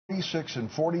46 and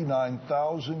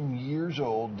 49,000 years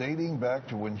old, dating back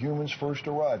to when humans first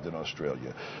arrived in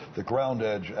Australia. The ground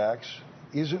edge axe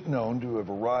isn't known to have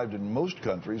arrived in most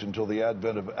countries until the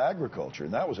advent of agriculture,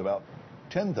 and that was about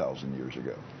 10,000 years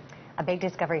ago. A big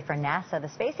discovery for NASA. The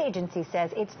space agency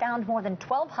says it's found more than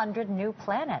 1,200 new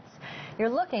planets. You're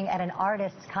looking at an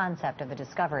artist's concept of the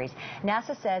discoveries.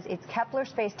 NASA says its Kepler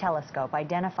Space Telescope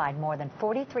identified more than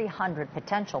 4,300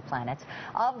 potential planets.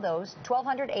 Of those,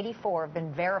 1,284 have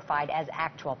been verified as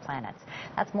actual planets.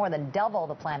 That's more than double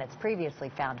the planets previously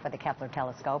found by the Kepler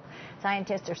telescope.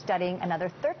 Scientists are studying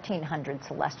another 1,300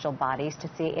 celestial bodies to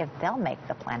see if they'll make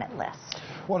the planet list.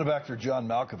 One of actor John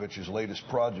Malkovich's latest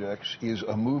projects is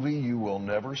a movie you will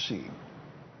never see.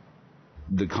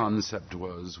 The concept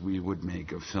was we would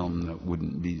make a film that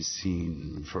wouldn't be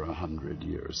seen for 100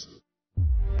 years.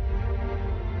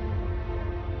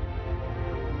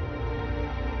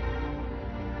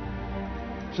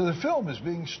 So the film is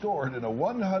being stored in a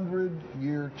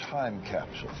 100-year time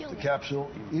capsule. The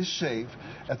capsule is safe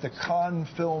at the Cannes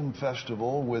Film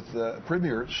Festival with a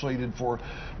premiere slated for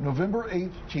November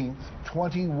 18th,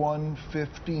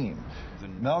 2115.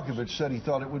 Malkovich said he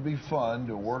thought it would be fun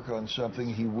to work on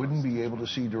something he wouldn't be able to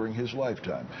see during his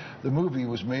lifetime. The movie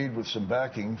was made with some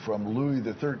backing from Louis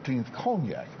XIII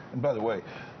cognac. And by the way,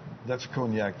 that's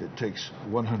cognac that takes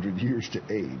 100 years to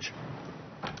age.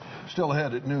 Still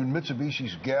ahead at noon,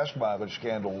 Mitsubishi's gas mileage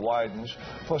scandal widens,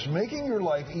 plus making your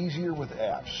life easier with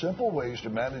apps, simple ways to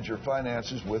manage your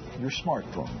finances with your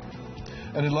smartphone.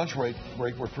 And in lunch break,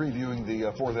 we're previewing the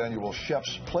 4th annual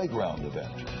Chef's Playground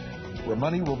event, where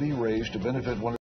money will be raised to benefit one